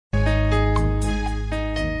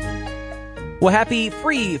Well, happy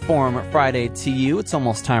Freeform Friday to you. It's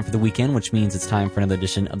almost time for the weekend, which means it's time for another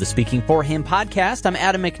edition of the Speaking for Him podcast. I'm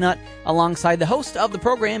Adam McNutt, alongside the host of the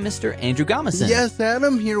program, Mr. Andrew Gomison. Yes,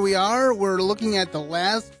 Adam, here we are. We're looking at the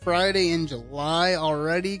last Friday in July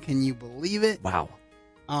already. Can you believe it? Wow.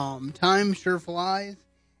 Time sure flies.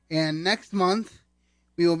 And next month,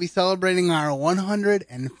 we will be celebrating our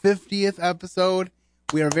 150th episode.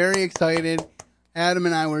 We are very excited. Adam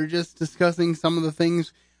and I were just discussing some of the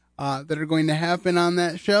things that are going to happen on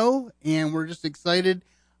that show, and we're just excited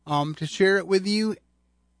to share it with you.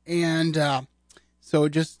 And so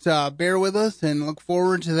just bear with us and look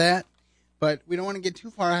forward to that. But we don't want to get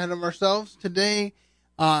too far ahead of ourselves. Today,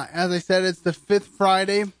 as I said, it's the 5th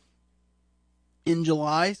Friday in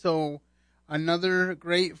July, so another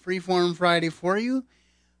great Freeform Friday for you.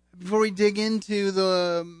 Before we dig into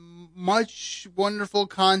the much wonderful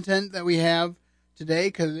content that we have today,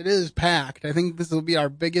 because it is packed. I think this will be our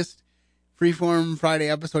biggest Freeform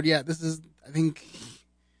Friday episode yet. This is, I think,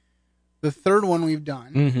 the third one we've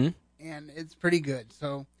done, and it's pretty good.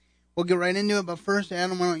 So we'll get right into it. But first,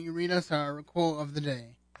 Adam, why don't you read us our quote of the day?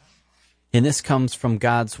 And this comes from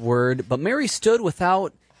God's Word. But Mary stood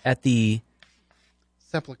without at the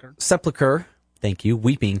sepulchre, thank you,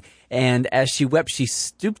 weeping. And as she wept, she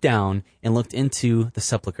stooped down and looked into the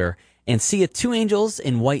sepulchre, and seeth two angels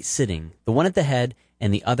in white sitting, the one at the head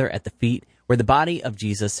and the other at the feet, where the body of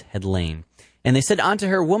Jesus had lain. And they said unto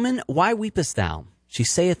her, Woman, why weepest thou? She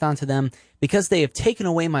saith unto them, Because they have taken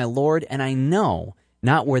away my Lord, and I know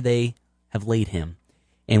not where they have laid him.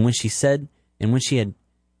 And when she had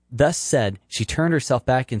thus said, she turned herself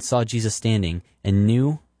back and saw Jesus standing, and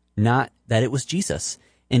knew not that it was Jesus.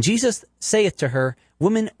 And Jesus saith to her,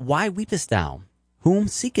 Woman, why weepest thou? Whom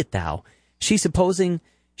seekest thou? She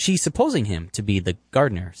supposing him to be the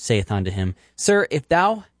gardener, saith unto him, Sir, if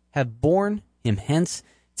thou have borne him hence,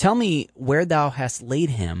 tell me where thou hast laid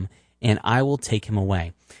him, and I will take him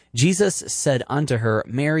away. Jesus said unto her,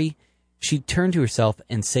 Mary. She turned to herself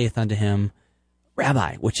and saith unto him,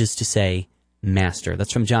 Rabbi, which is to say, Master.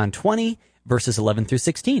 That's from John 20, verses 11 through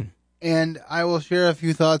 16. And I will share a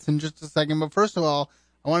few thoughts in just a second. But first of all,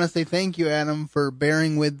 I want to say thank you, Adam, for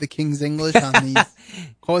bearing with the King's English on these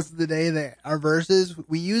quotes of the day, that our verses.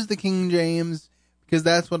 We use the King James because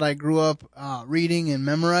that's what I grew up reading and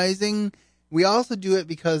memorizing. We also do it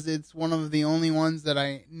because it's one of the only ones that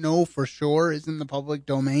I know for sure is in the public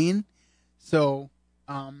domain. So,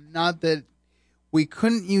 not that we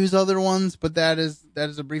couldn't use other ones, but that is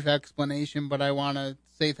a brief explanation. But I want to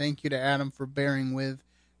say thank you to Adam for bearing with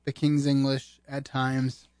the King's English at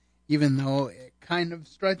times, even though it kind of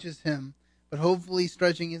stretches him. But hopefully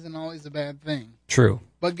stretching isn't always a bad thing. True.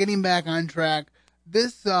 But getting back on track,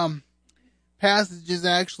 this passage is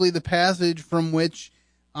actually the passage from which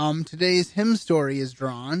today's hymn story is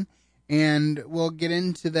drawn, and we'll get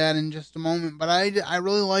into that in just a moment. But I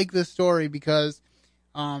really like this story because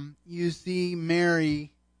you see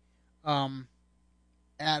Mary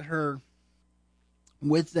at her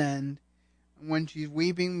wit's end when she's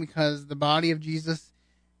weeping because the body of Jesus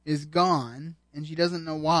is gone, and she doesn't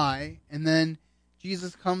know why. And then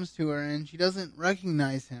Jesus comes to her, and she doesn't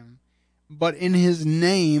recognize him. But in his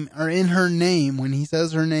name, or in her name, when he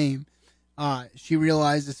says her name, she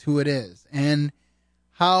realizes who it is. And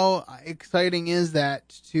how exciting is that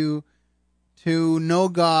to know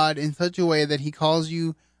God in such a way that he calls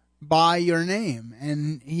you by your name.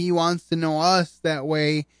 And he wants to know us that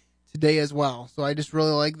way today as well. So I just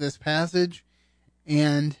really like this passage.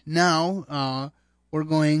 And now we're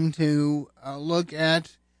going to look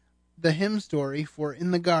at the hymn story for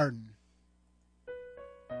In the Garden.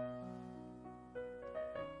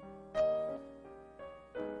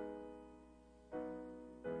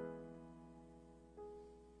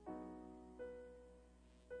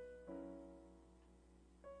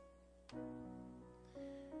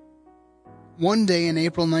 One day in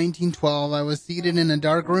April 1912, I was seated in a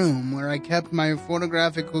dark room where I kept my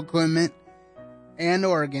photographic equipment and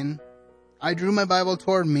organ. I drew my Bible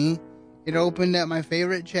toward me. It opened at my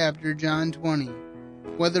favorite chapter, John 20.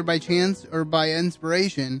 Whether by chance or by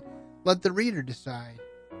inspiration, let the reader decide.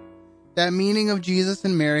 That meeting of Jesus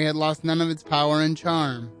and Mary had lost none of its power and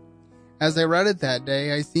charm. As I read it that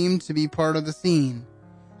day, I seemed to be part of the scene.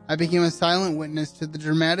 I became a silent witness to the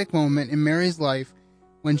dramatic moment in Mary's life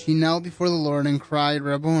when she knelt before the Lord and cried,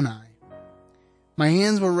 Rabboni. My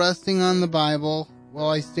hands were resting on the Bible while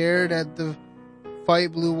I stared at the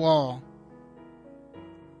fight blue wall.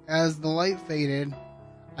 As the light faded,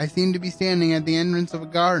 I seemed to be standing at the entrance of a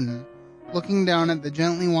garden, looking down at the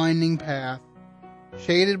gently winding path,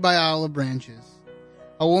 shaded by olive branches.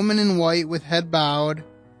 A woman in white with head bowed,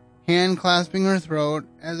 hand clasping her throat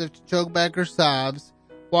as if to choke back her sobs,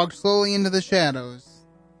 walked slowly into the shadows.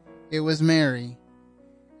 It was Mary.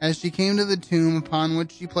 As she came to the tomb upon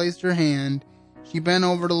which she placed her hand, she bent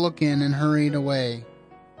over to look in and hurried away.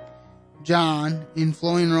 John, in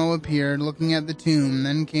flowing robe, appeared, looking at the tomb.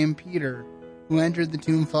 Then came Peter, who entered the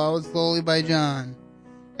tomb, followed slowly by John.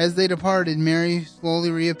 As they departed, Mary slowly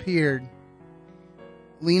reappeared.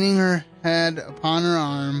 Leaning her head upon her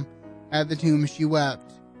arm at the tomb, she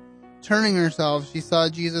wept. Turning herself, she saw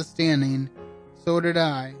Jesus standing. So did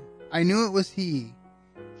I. I knew it was he.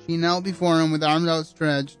 She knelt before him with arms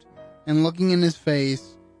outstretched, and looking in his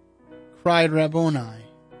face, cried, Rabboni.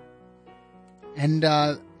 And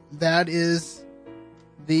that is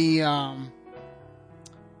the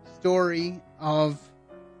story of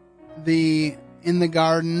the In the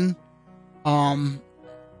Garden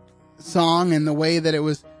song and the way that it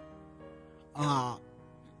was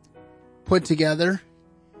put together.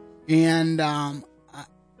 And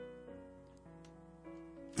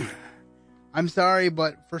I'm sorry,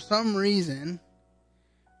 but for some reason,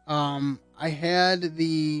 I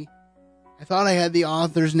thought I had the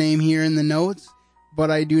author's name here in the notes,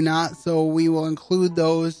 but I do not, so we will include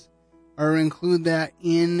that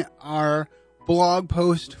in our blog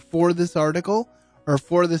post for this article, or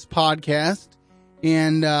for this podcast,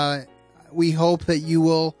 and we hope that you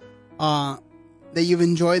will, that you've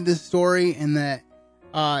enjoyed this story, and that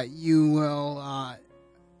you will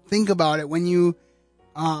think about it when you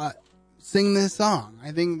sing this song.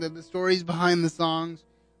 I think that the stories behind the songs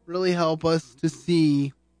really help us to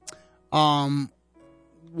see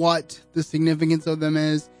what the significance of them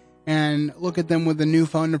is and look at them with a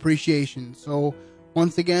newfound appreciation. So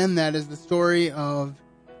once again, that is the story of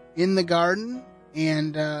In the Garden,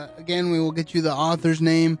 and again, we will get you the author's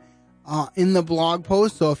name in the blog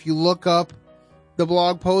post. So if you look up the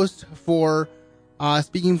blog post for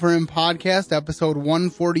Speaking for Him podcast, episode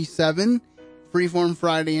 147, Freeform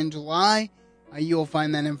Friday in July, you'll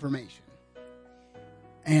find that information.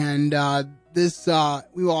 And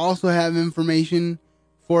we will also have information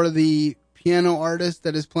for the piano artist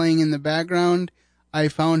that is playing in the background. I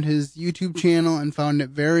found his YouTube channel and found it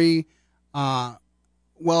very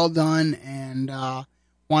well done, and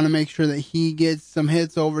want to make sure that he gets some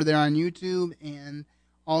hits over there on YouTube. And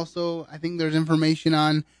also, I think there's information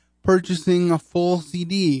on purchasing a full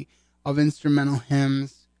CD of instrumental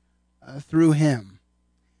hymns through him.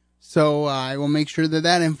 So I will make sure that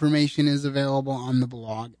that information is available on the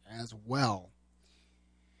blog as well.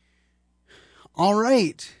 All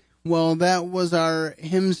right. Well, that was our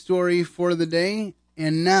hymn story for the day.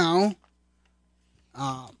 And now,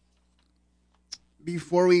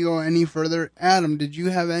 before we go any further, Adam, did you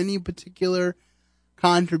have any particular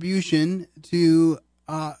contribution to,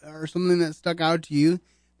 or something that stuck out to you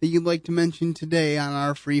that you'd like to mention today on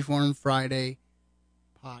our Freeform Friday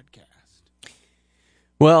podcast?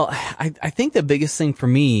 Well, I think the biggest thing for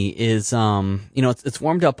me is, it's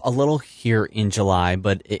warmed up a little here in July,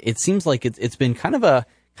 but it seems like it's been kind of a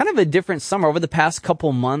different summer. Over the past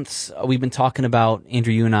couple months, we've been talking about,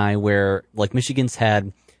 Andrew, you and I, where like Michigan's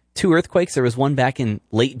had 2 earthquakes. There was one back in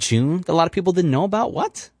late June that a lot of people didn't know about.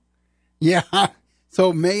 What? Yeah.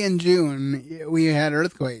 So May and June, we had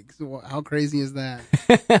earthquakes. How crazy is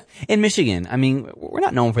that? In Michigan. I mean, we're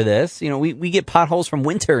not known for this. We get potholes from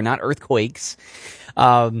winter, not earthquakes.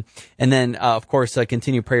 And then, of course,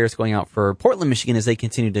 continued prayers going out for Portland, Michigan, as they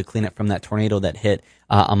continue to clean up from that tornado that hit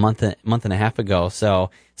a month and a half ago. So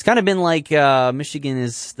it's kind of been like Michigan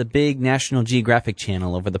is the big National Geographic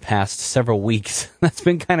channel over the past several weeks. That's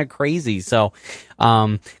been kind of crazy. So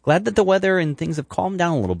glad that the weather and things have calmed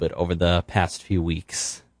down a little bit over the past few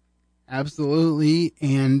weeks. Absolutely.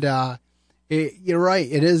 And you're right.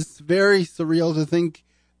 It is very surreal to think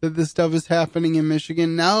that this stuff is happening in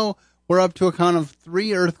Michigan. Now we're up to a count of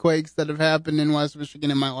 3 earthquakes that have happened in West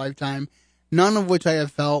Michigan in my lifetime, none of which I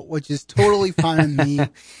have felt, which is totally fine with me.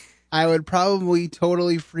 I would probably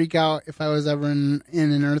totally freak out if I was ever in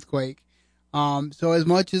an earthquake. So as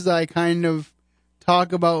much as I kind of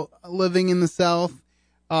talk about living in the South,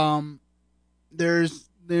 there's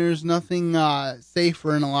nothing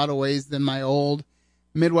safer in a lot of ways than my old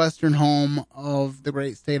Midwestern home of the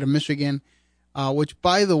great state of Michigan. Which,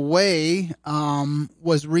 by the way,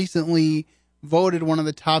 was recently voted one of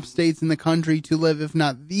the top states in the country to live, if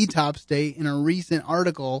not the top state, in a recent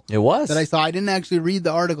article. It was. That I saw. I didn't actually read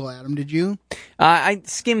the article, Adam. Did you? I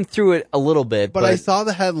skimmed through it a little bit. But I saw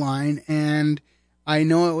the headline, and I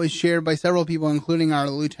know it was shared by several people, including our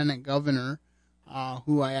lieutenant governor,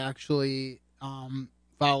 who I actually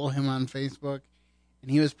follow him on Facebook,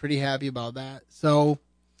 and he was pretty happy about that. So,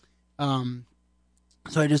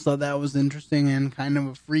 So I just thought that was interesting and kind of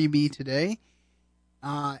a freebie today.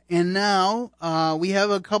 And now we have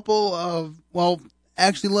a couple of,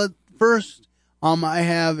 first, I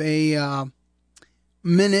have a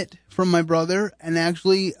minute from my brother, and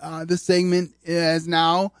actually this segment has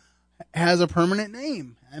a permanent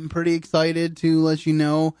name. I'm pretty excited to let you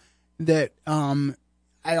know that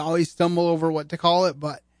I always stumble over what to call it,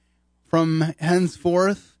 but from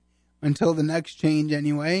henceforth, until the next change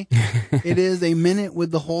anyway, it is a minute with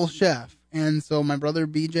the whole chef. And so my brother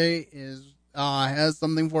BJ has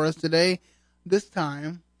something for us today, this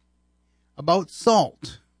time about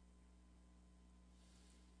salt.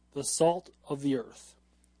 The salt of the earth.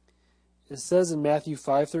 It says in Matthew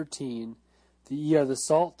 5:13 that ye are the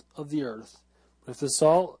salt of the earth. But if the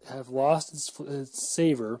salt have lost its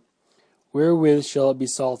savor, wherewith shall it be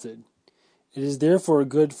salted? It is therefore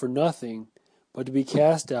good for nothing, but to be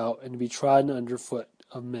cast out and to be trodden under foot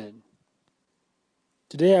of men.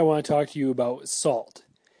 Today I want to talk to you about salt.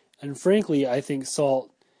 And frankly, I think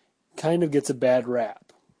salt kind of gets a bad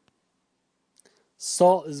rap.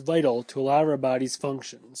 Salt is vital to a lot of our body's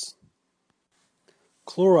functions.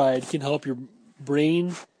 Chloride can help your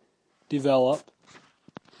brain develop,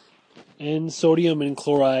 and sodium and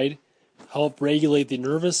chloride help regulate the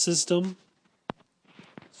nervous system.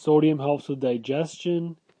 Sodium helps with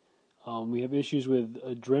digestion. We have issues with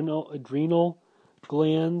adrenal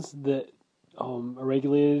glands that are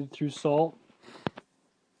regulated through salt.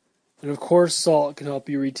 And of course, salt can help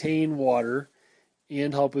you retain water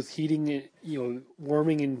and help with heating,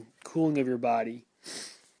 warming and cooling of your body.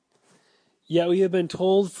 Yet we have been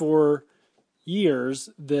told for years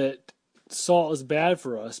that salt is bad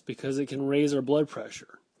for us because it can raise our blood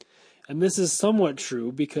pressure. And this is somewhat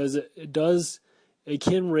true because it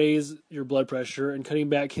can raise your blood pressure, and cutting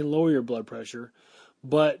back can lower your blood pressure.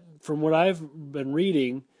 But from what I've been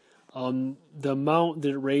reading, the amount that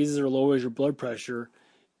it raises or lowers your blood pressure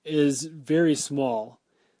is very small.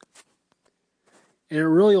 And it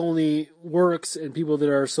really only works in people that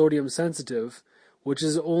are sodium sensitive, which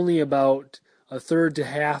is only about a third to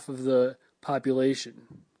half of the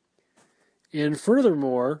population. And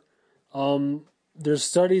furthermore, there's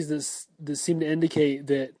studies that seem to indicate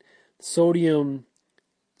that sodium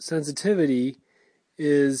sensitivity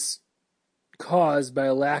is caused by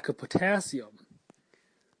a lack of potassium.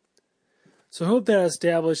 So I hope that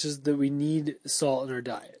establishes that we need salt in our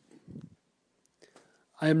diet.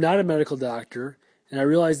 I am not a medical doctor, and I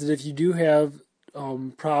realize that if you do have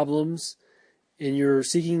problems and you're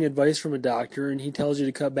seeking advice from a doctor and he tells you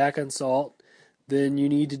to cut back on salt, then you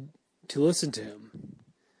need to listen to him.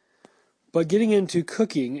 But getting into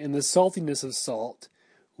cooking and the saltiness of salt,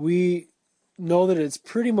 we know that it's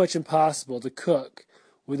pretty much impossible to cook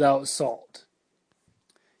without salt.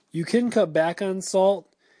 You can cut back on salt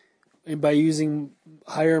and by using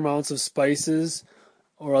higher amounts of spices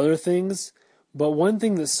or other things, but one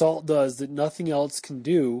thing that salt does that nothing else can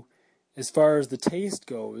do as far as the taste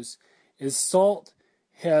goes is salt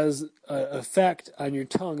has an effect on your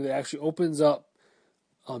tongue that actually opens up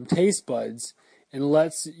taste buds and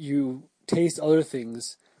lets you taste other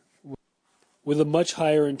things with a much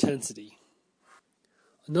higher intensity.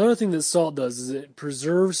 Another thing that salt does is it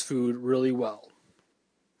preserves food really well.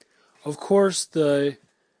 Of course, the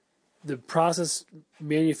processed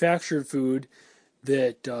manufactured food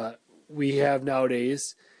that we have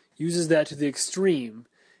nowadays uses that to the extreme.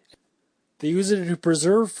 They use it to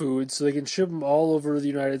preserve food so they can ship them all over the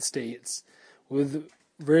United States with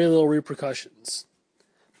very little repercussions.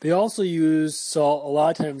 They also use salt a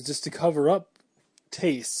lot of times just to cover up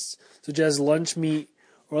tastes, such as lunch meat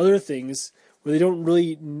or other things where they don't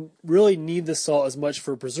really need the salt as much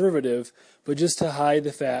for preservative, but just to hide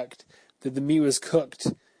the fact that the meat was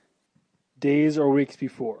cooked days or weeks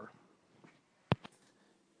before.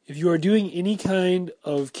 If you are doing any kind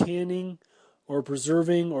of canning or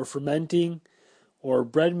preserving or fermenting or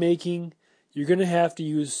bread making, you're going to have to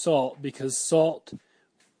use salt because salt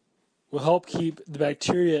will help keep the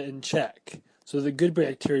bacteria in check so the good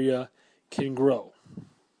bacteria can grow.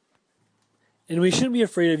 And we shouldn't be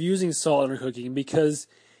afraid of using salt in our cooking because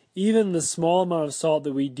even the small amount of salt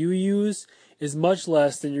that we do use is much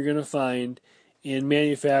less than you're going to find in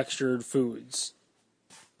manufactured foods.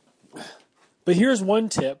 But here's one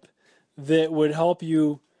tip that would help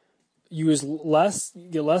you get less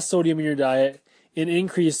sodium in your diet and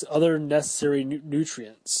increase other necessary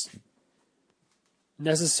nutrients,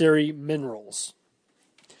 necessary minerals.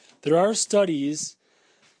 There are studies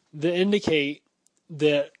that indicate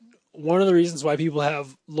that one of the reasons why people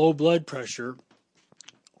have low blood pressure,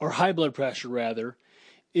 or high blood pressure rather,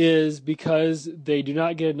 is because they do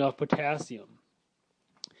not get enough potassium.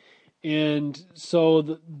 And so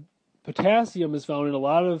the potassium is found in a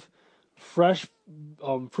lot of fresh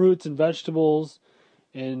fruits and vegetables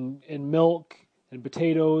and milk and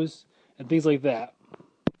potatoes and things like that.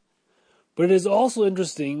 But it is also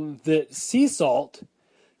interesting that sea salt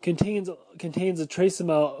contains a trace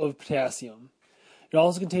amount of potassium. It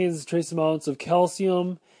also contains trace amounts of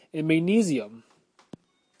calcium and magnesium,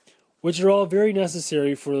 which are all very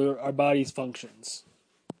necessary for our body's functions.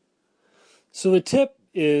 So the tip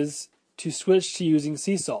is to switch to using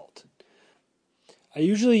sea salt. I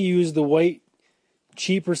usually use the white,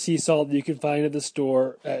 cheaper sea salt that you can find at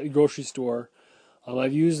the grocery store.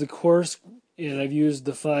 I've used the coarse and I've used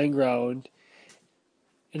the fine ground.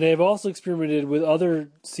 And I've also experimented with other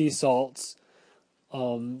sea salts,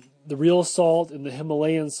 the real salt and the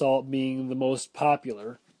Himalayan salt being the most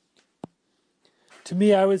popular. To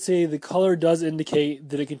me, I would say the color does indicate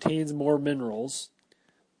that it contains more minerals.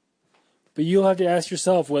 But you'll have to ask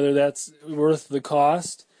yourself whether that's worth the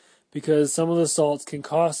cost, because some of the salts can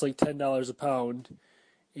cost like $10 a pound,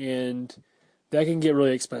 and that can get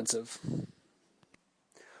really expensive.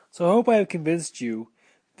 So I hope I have convinced you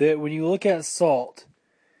that when you look at salt,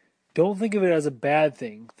 don't think of it as a bad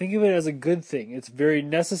thing. Think of it as a good thing. It's very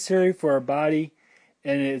necessary for our body,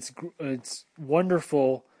 and it's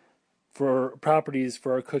wonderful for properties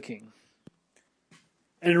for our cooking.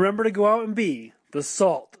 And remember to go out and be the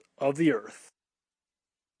salt of the earth.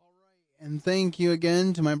 All right, and thank you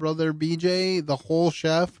again to my brother BJ, the whole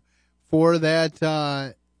chef, for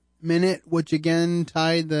that minute, which again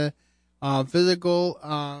tied the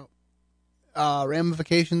physical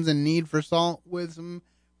ramifications and need for salt with some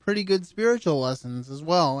pretty good spiritual lessons as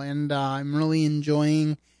well. And I'm really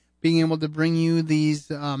enjoying being able to bring you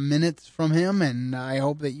these minutes from him, and I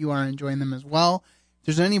hope that you are enjoying them as well. If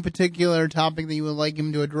there's any particular topic that you would like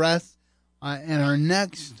him to address in our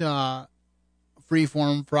next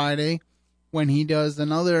Freeform Friday, when he does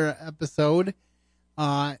another episode,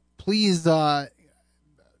 please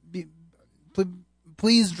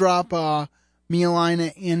drop me a line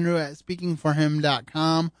at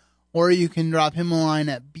andrew@speakingforhim.com, or you can drop him a line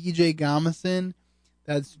at BJ Gomesen,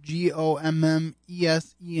 that's GOMMESEN,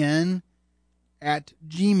 at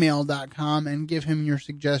gmail.com, and give him your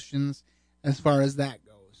suggestions as far as that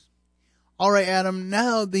goes. All right, Adam,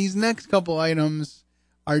 now these next couple items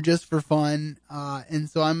are just for fun, and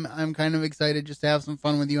so I'm kind of excited just to have some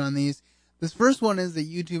fun with you on these. This first one is a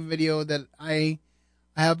YouTube video that I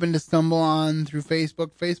happened to stumble on through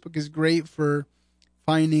Facebook. Facebook is great for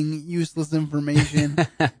finding useless information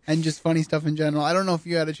and just funny stuff in general. I don't know if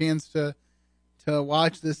you had a chance to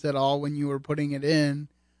watch this at all when you were putting it in,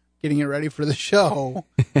 getting it ready for the show,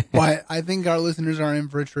 but I think our listeners are in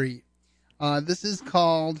for a treat. This is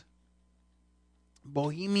called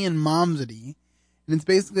Bohemian Momsity, and it's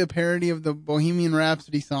basically a parody of the Bohemian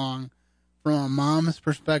Rhapsody song from a mom's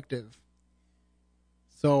perspective.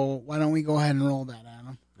 So why don't we go ahead and roll that,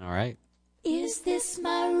 Adam? All right. Is this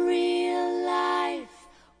my real life?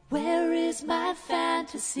 Where is my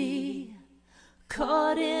fantasy?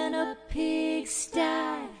 Caught in a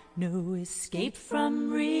pigsty, no escape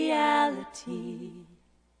from reality.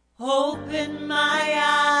 Open my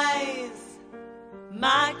eyes,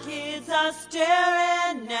 my kids are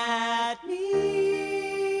staring at me.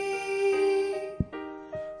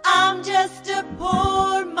 I'm just a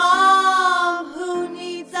poor mom who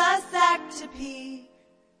needs a sack to pee.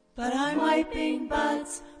 But I'm wiping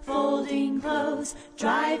butts, folding clothes,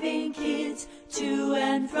 driving kids to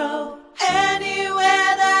and fro.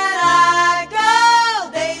 Anywhere that I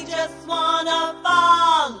go, they just wanna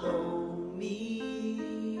follow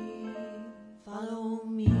me. Follow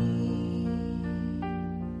me.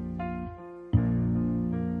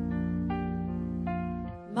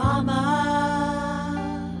 Mama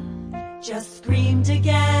just screamed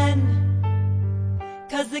again,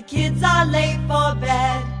 'cause the kids are late for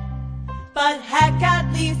bed. But heck,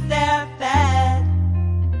 at least they're fed.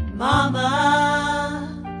 Mama,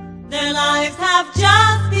 their lives have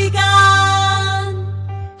just begun,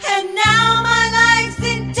 and now my life's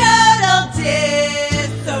in total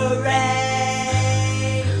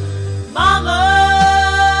disarray. Mama,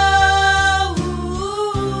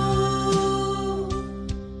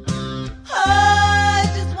 I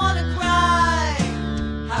just wanna cry.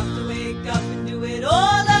 Have to wake up and do it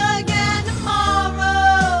all again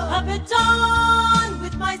tomorrow. Up at dawn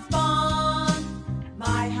with my spawn,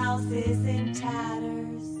 my house is in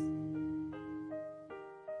tatters.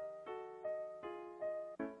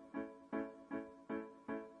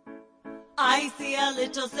 I see a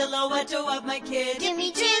little silhouette of my kid.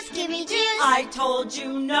 Gimme juice, gimme juice. I told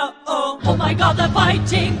you no. Oh my God, they're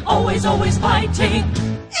fighting, always fighting.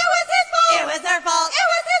 It was his fault. It was her fault. It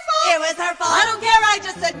was his fault. It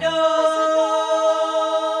no.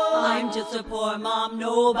 I'm just a poor mom,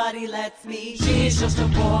 nobody lets me. She's just a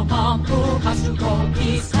poor mom who has to go.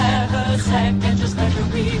 Please let her sick and just let her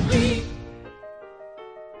be.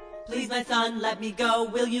 Please, my son, let me go.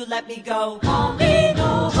 Will you let me go? Mommy,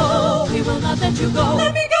 no, we will not let you go.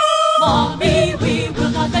 Let me go. Mommy, we will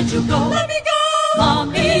not let you go. Let me go.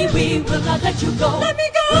 Mommy, we will not let you go. Let me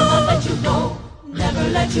go. We'll not let you go. Never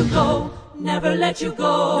let you go. Never let you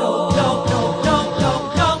go. No, no, no, no, no,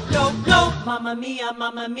 no, no, no. Mamma mia,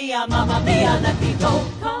 mamma mia, mamma mia, let me go.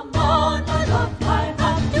 Come on, my love, I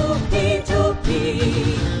have to pee, to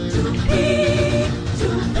pee, to pee, to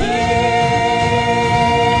pee.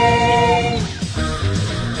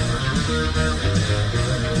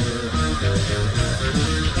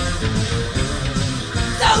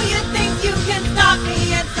 So you think you can stop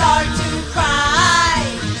me and start to cry?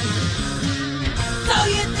 So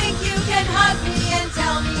you think you can hug me and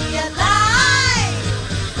tell me a lie?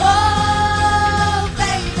 Oh,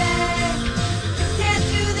 baby, you can't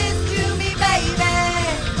do this to me, baby.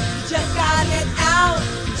 You just gotta get out,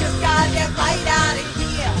 you just gotta get right out of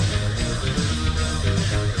here.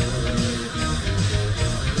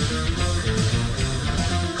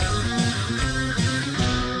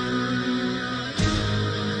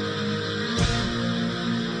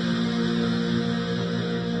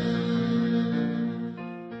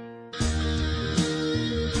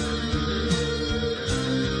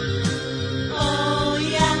 Oh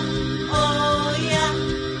yeah, oh yeah.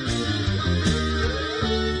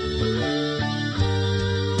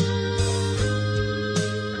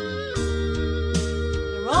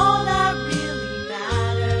 They're all that really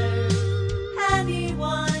matters.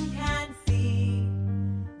 Anyone can see.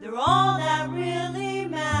 They're all that really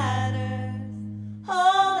matters.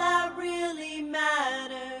 All that really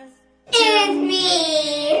matters.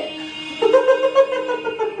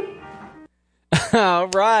 All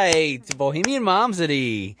right, Bohemian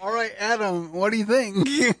Momsity. All right, Adam, what do you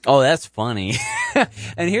think? Oh, that's funny.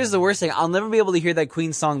 And here's the worst thing. I'll never be able to hear that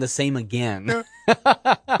Queen song the same again.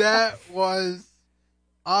 That was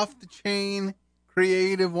off the chain,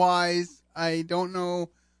 creative wise. I don't know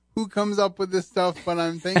who comes up with this stuff, but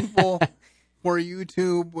I'm thankful for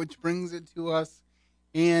YouTube, which brings it to us.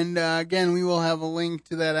 And again, we will have a link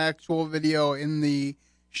to that actual video in the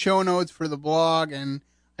show notes for the blog. And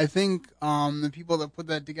I think the people that put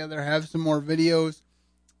that together have some more videos.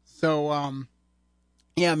 So,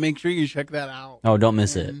 yeah, make sure you check that out. Oh, don't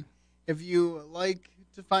miss it. And if you like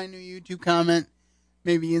to find new YouTube comment,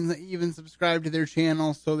 maybe even subscribe to their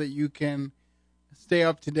channel so that you can stay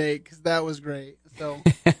up to date, because that was great. So,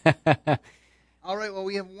 all right, well,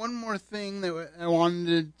 we have one more thing that I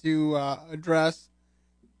wanted to address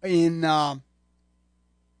in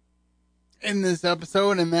this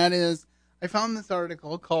episode, and that is I found this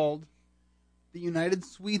article called The United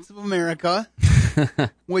Sweets of America,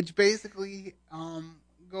 which basically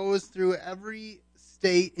goes through every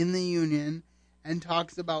state in the Union and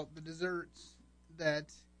talks about the desserts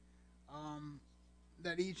that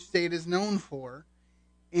that each state is known for.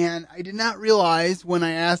 And I did not realize when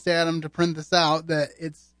I asked Adam to print this out that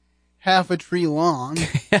it's half a tree long.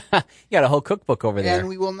 You got a whole cookbook over there. And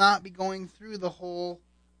we will not be going through the whole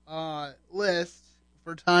list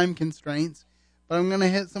for time constraints, but I'm going to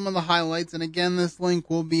hit some of the highlights. And again, this link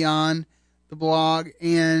will be on the blog.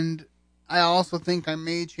 And I also think I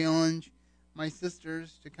may challenge my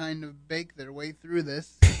sisters to kind of bake their way through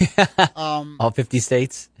this. All 50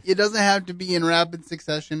 states? It doesn't have to be in rapid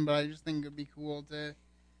succession, but I just think it'd be cool to,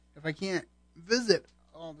 if I can't visit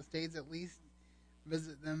all the states, at least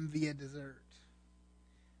visit them via dessert.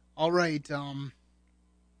 All right.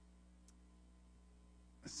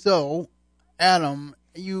 So, Adam,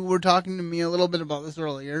 you were talking to me a little bit about this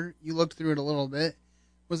earlier. You looked through it a little bit.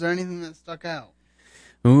 Was there anything that stuck out?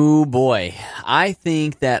 Ooh, boy. I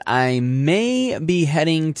think that I may be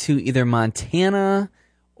heading to either Montana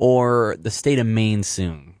or the state of Maine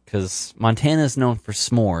soon, because Montana is known for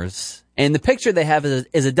s'mores. And the picture they have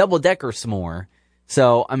is a double-decker s'more.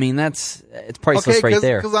 So, I mean, it's priceless right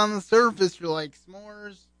there. Because on the surface, you're like,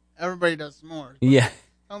 s'mores, everybody does s'mores. Yeah.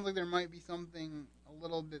 Sounds like there might be something a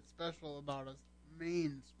little bit special about a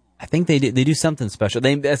Maine s'more. I think they do something special.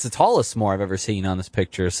 That's the tallest s'more I've ever seen on this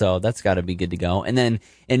picture, so that's got to be good to go. And then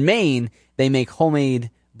in Maine, they make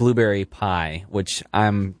homemade blueberry pie, which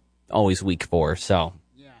I'm always weak for, so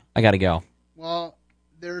Yeah. I got to go. Well,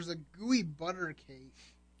 there's a gooey butter cake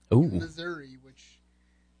Ooh. in Missouri,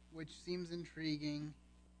 which seems intriguing.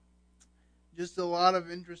 Just a lot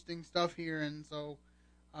of interesting stuff here, and so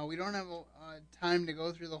we don't have time to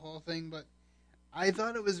go through the whole thing, but I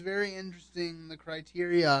thought it was very interesting, the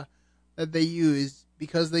criteria that they used,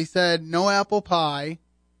 because they said no apple pie,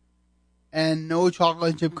 and no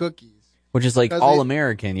chocolate chip cookies. Which is like Because all they-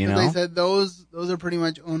 American, you know? They said those are pretty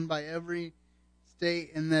much owned by every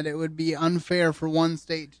state, and that it would be unfair for one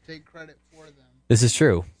state to take credit for them. This is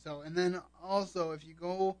true. So, and then also, if you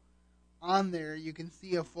go on there, you can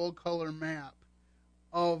see a full color map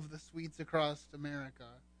of the sweets across America,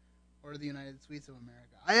 or the United Sweets of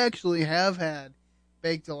America. I actually have had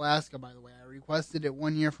Baked Alaska, by the way. I requested it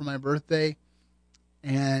one year for my birthday,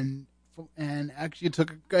 and actually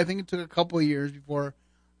I think it took a couple of years before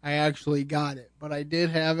I actually got it. But I did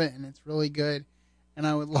have it, and it's really good, and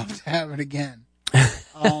I would love to have it again.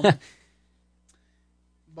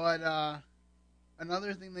 But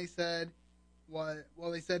another thing they said was,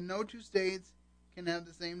 they said no two states can have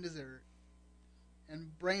the same dessert,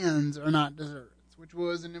 and brands are not desserts, which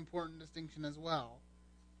was an important distinction as well,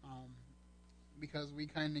 because we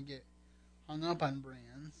kind of get hung up on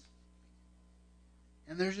brands.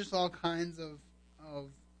 And there's just all kinds of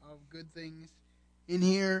good things in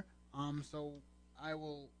here, so I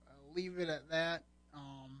will leave it at that.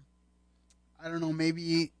 I don't know,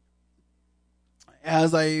 maybe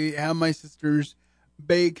as I have my sisters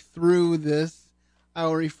bake through this, I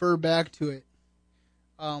will refer back to it.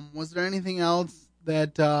 Was there anything else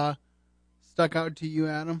that stuck out to you,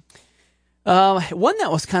 Adam? One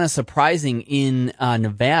that was kind of surprising in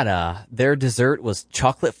Nevada, their dessert was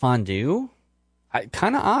chocolate fondue.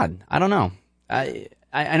 Kind of odd. I don't know.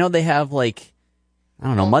 I know they have like, I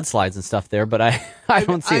don't know, mudslides and stuff there, but I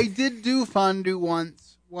don't see I it. did do fondue once.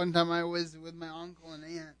 One time I was with my uncle and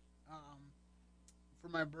aunt for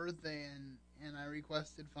my birthday, and I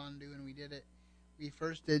requested fondue, and we did it. We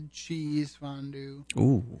first did cheese fondue,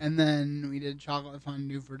 Ooh. and then we did chocolate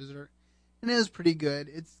fondue for dessert. And it was pretty good.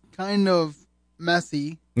 It's kind of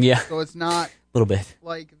messy, Yeah, so it's not a little bit.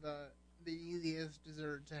 like the easiest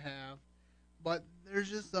dessert to have. But there's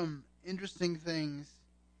just some interesting things.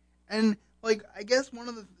 And like, I guess some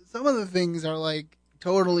of the things are like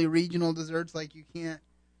totally regional desserts. Like you can't,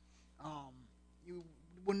 you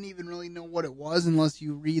wouldn't even really know what it was unless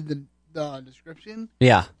you read the description.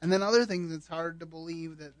 Yeah. And then other things, it's hard to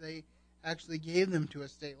believe that they actually gave them to a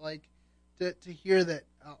state. Like to hear that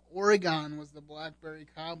Oregon was the blackberry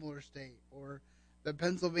cobbler state, or that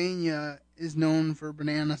Pennsylvania is known for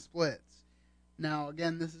banana splits. Now,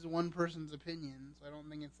 again, this is one person's opinion, so I don't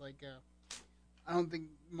think it's like I don't think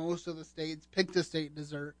most of the states picked a state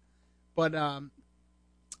dessert. But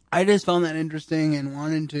I just found that interesting and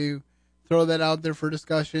wanted to throw that out there for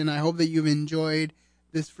discussion. I hope that you've enjoyed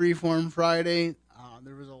this Freeform Friday.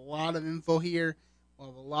 There was a lot of info here. We'll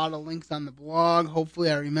have a lot of links on the blog. Hopefully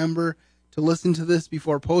I remember to listen to this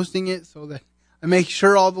before posting it so that I make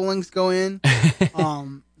sure all the links go in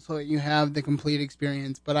so that you have the complete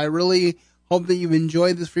experience. But I really hope that you've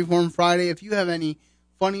enjoyed this Freeform Friday. If you have any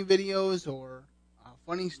funny videos or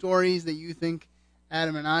funny stories that you think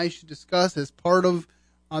Adam and I should discuss as part of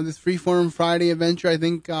this Freeform Friday adventure, I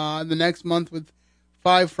think the next month with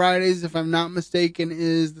 5 Fridays, if I'm not mistaken,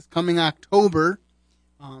 is this coming October.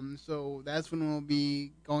 So that's when we'll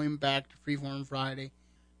be going back to Freeform Friday.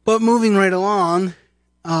 But moving right along,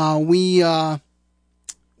 we're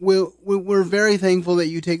very thankful that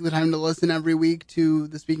you take the time to listen every week to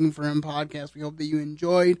the Speaking for Him podcast. We hope that you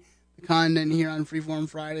enjoyed the content here on Freeform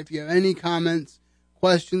Friday. If you have any comments,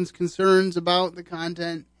 questions, concerns about the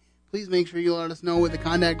content, please make sure you let us know with the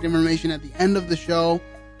contact information at the end of the show.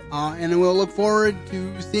 And we'll look forward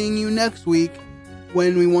to seeing you next week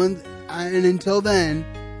and until then,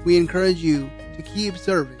 we encourage you to keep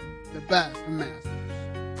serving the best of masters.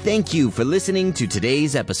 Thank you for listening to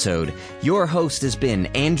today's episode. Your host has been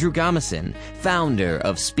Andrew Gomison, founder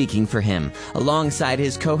of Speaking for Him, alongside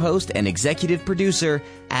his co-host and executive producer,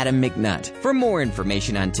 Adam McNutt. For more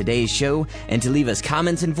information on today's show and to leave us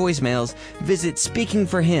comments and voicemails, visit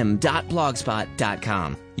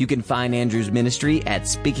speakingforhim.blogspot.com. You can find Andrew's ministry at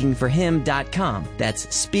speakingforhim.com.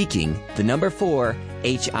 That's speaking, 4,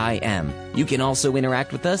 HIM. You can also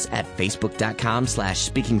interact with us at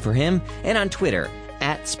facebook.com/speakingforhim and on Twitter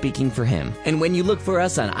 @SpeakingForHim. And when you look for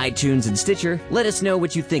us on iTunes and Stitcher, let us know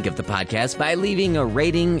what you think of the podcast by leaving a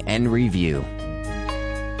rating and review.